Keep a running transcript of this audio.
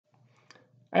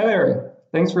Hi there.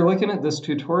 Thanks for looking at this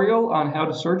tutorial on how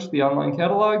to search the online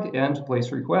catalog and to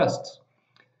place requests.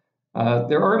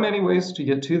 There are many ways to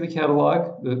get to the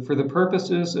catalog, but for the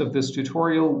purposes of this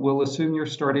tutorial, we'll assume you're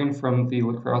starting from the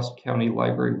La Crosse County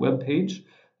Library webpage,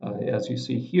 as you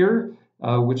see here,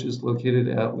 which is located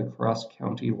at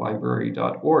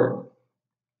lacrossecountylibrary.org.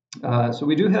 So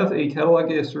we do have a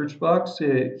catalog search box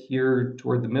here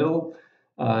toward the middle.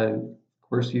 Of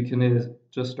course, you can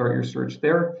just start your search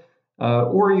there.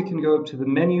 Or you can go up to the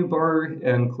menu bar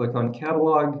and click on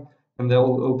Catalog, and that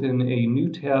will open a new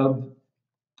tab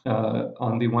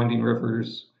on the Winding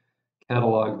Rivers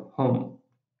Catalog home.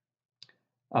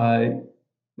 Now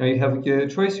you have a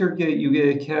choice here.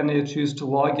 You can choose to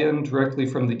log in directly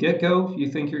from the get-go if you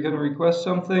think you're going to request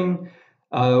something,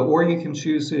 or you can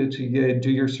choose to do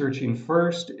your searching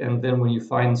first, and then when you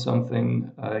find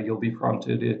something, you'll be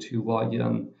prompted to log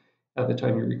in at the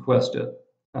time you request it.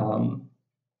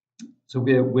 So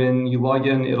when you log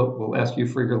in, will ask you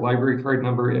for your library card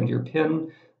number and your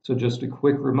PIN. So just a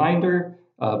quick reminder,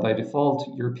 by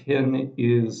default, your PIN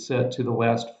is set to the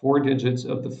last 4 digits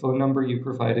of the phone number you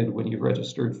provided when you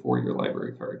registered for your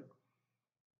library card.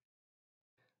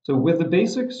 So with the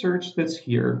basic search that's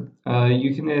here,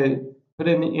 you can put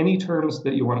in any terms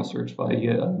that you want to search by,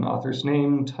 an author's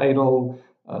name, title,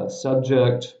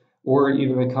 subject, or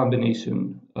even a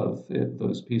combination of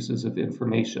those pieces of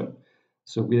information.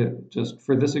 So just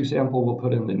for this example, we'll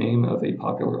put in the name of a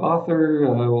popular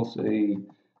author. We'll say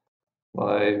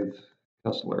Clive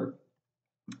Cussler.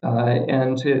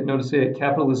 And notice that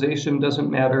capitalization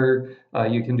doesn't matter.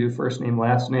 You can do first name,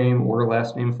 last name, or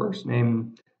last name, first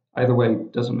name. Either way,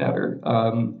 doesn't matter.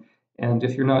 And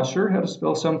if you're not sure how to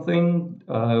spell something,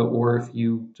 or if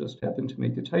you just happen to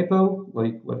make a typo,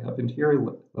 like what happened here, I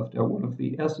left out one of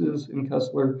the S's in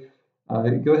Cussler,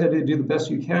 go ahead and do the best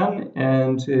you can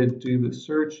and do the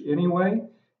search anyway.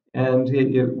 And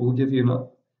it will give you,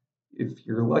 if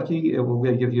you're lucky, it will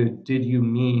give you a did you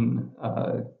mean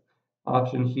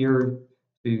option here.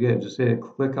 So you just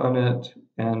click on it,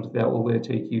 and that will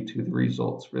take you to the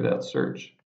results for that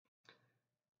search.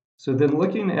 So then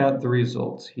looking at the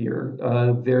results here,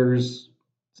 there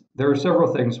are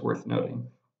several things worth noting.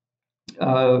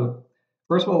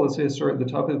 First of all, let's start at the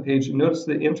top of the page. Notice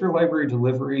the interlibrary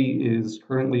delivery is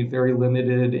currently very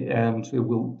limited and it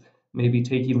will maybe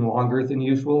taking longer than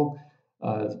usual,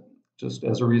 just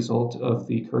as a result of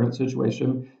the current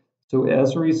situation. So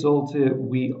as a result,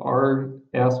 we are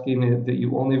asking that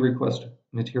you only request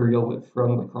material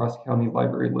from La Crosse County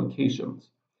Library locations.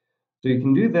 So you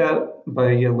can do that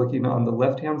by looking on the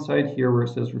left-hand side here where it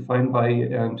says Refine By,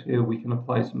 and we can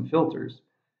apply some filters.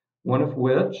 One of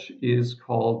which is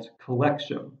called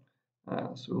Collection.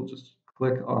 So we'll just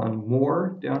click on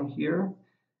More down here,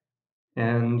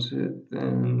 and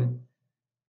then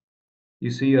you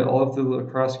see all of the La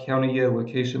Crosse County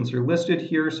locations are listed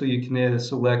here, so you can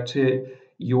select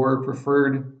your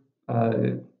preferred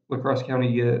La Crosse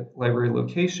County library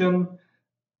location,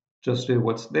 just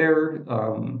what's there,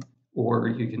 or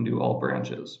you can do all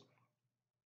branches.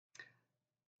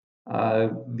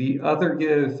 The other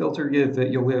filter that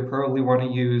you'll probably want to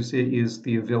use is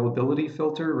the availability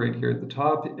filter right here at the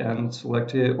top, and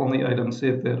select only items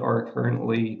that are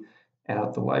currently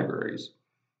at the libraries.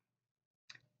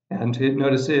 And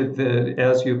notice that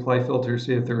as you apply filters,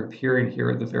 if they're appearing here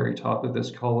at the very top of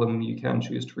this column, you can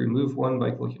choose to remove one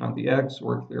by clicking on the X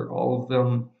or clear all of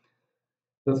them.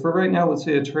 But for right now, let's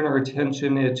turn our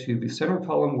attention to the center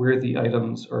column where the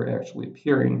items are actually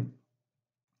appearing.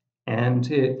 And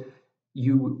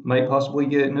you might possibly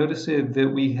notice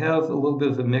that we have a little bit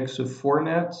of a mix of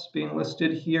formats being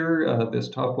listed here. This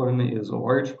top one is a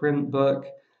large print book.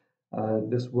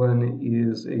 This one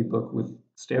is a book with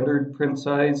standard print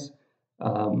size.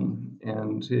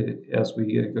 And as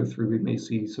we go through, we may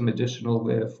see some additional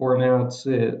formats,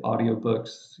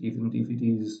 audiobooks, even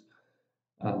DVDs.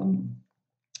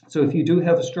 So if you do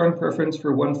have a strong preference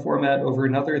for one format over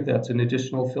another, that's an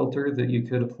additional filter that you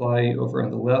could apply over on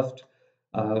the left.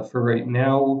 For right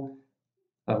now,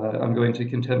 I'm going to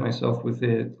content myself with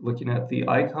looking at the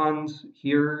icons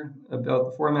here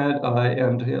about the format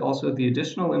and also the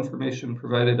additional information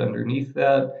provided underneath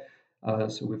that.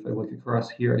 So if I look across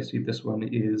here, I see this one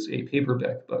is a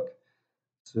paperback book.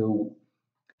 So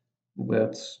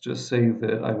let's just say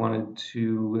that I wanted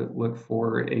to look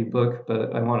for a book,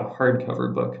 but I want a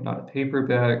hardcover book, not a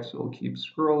paperback. So we'll keep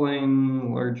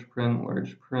scrolling, large print,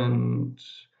 large print.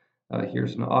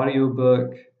 Here's an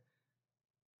audiobook.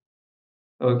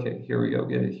 Okay, here we go.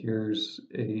 Here's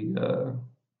a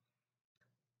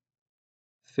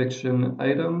fiction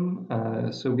item.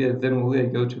 Then we'll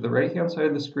go to the right-hand side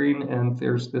of the screen, and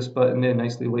there's this button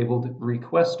nicely labeled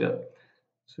Request It.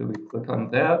 So we click on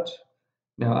that.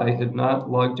 Now I had not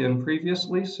logged in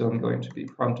previously, so I'm going to be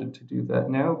prompted to do that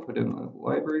now. Put in the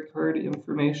library card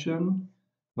information.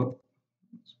 Oh,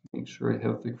 let's make sure I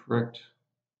have the correct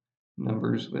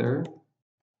numbers there.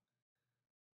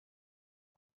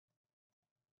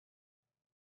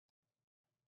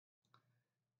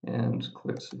 And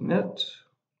click Submit.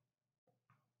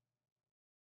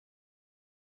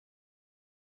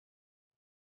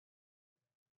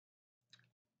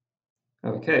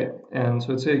 Okay, and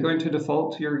so it's going to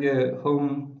default to your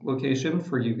home location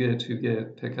for you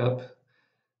to pick up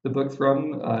the book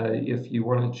from. If you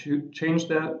want to change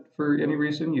that for any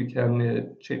reason, you can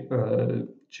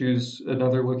choose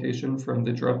another location from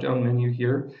the drop-down menu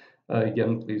here.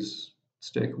 Again, please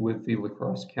stick with the La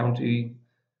Crosse County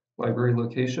library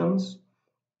locations.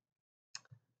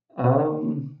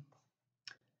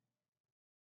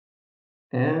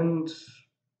 And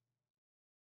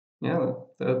yeah,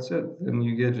 that's it. Then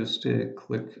you get just to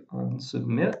click on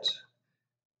Submit.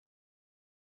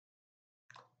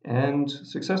 And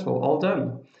successful, all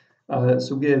done.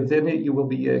 Then you will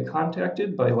be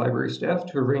contacted by library staff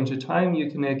to arrange a time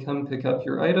you can come pick up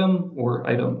your item or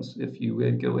items if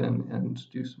you go in and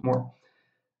do some more.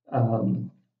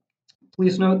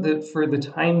 Please note that for the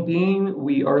time being,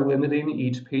 we are limiting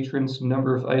each patron's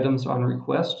number of items on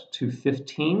request to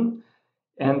 15.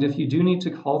 And if you do need to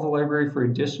call the library for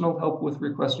additional help with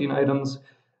requesting items,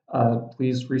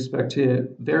 please respect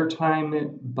their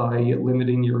time by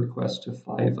limiting your request to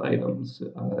 5 items.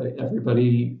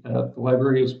 Everybody at the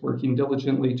library is working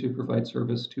diligently to provide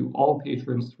service to all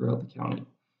patrons throughout the county.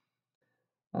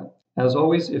 As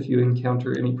always, if you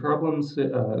encounter any problems,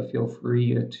 feel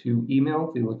free to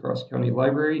email the La Crosse County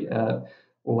Library at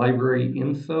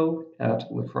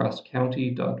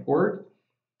libraryinfo@lacrossecounty.org.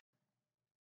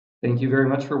 Thank you very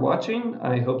much for watching.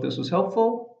 I hope this was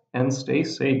helpful, and stay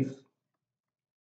safe.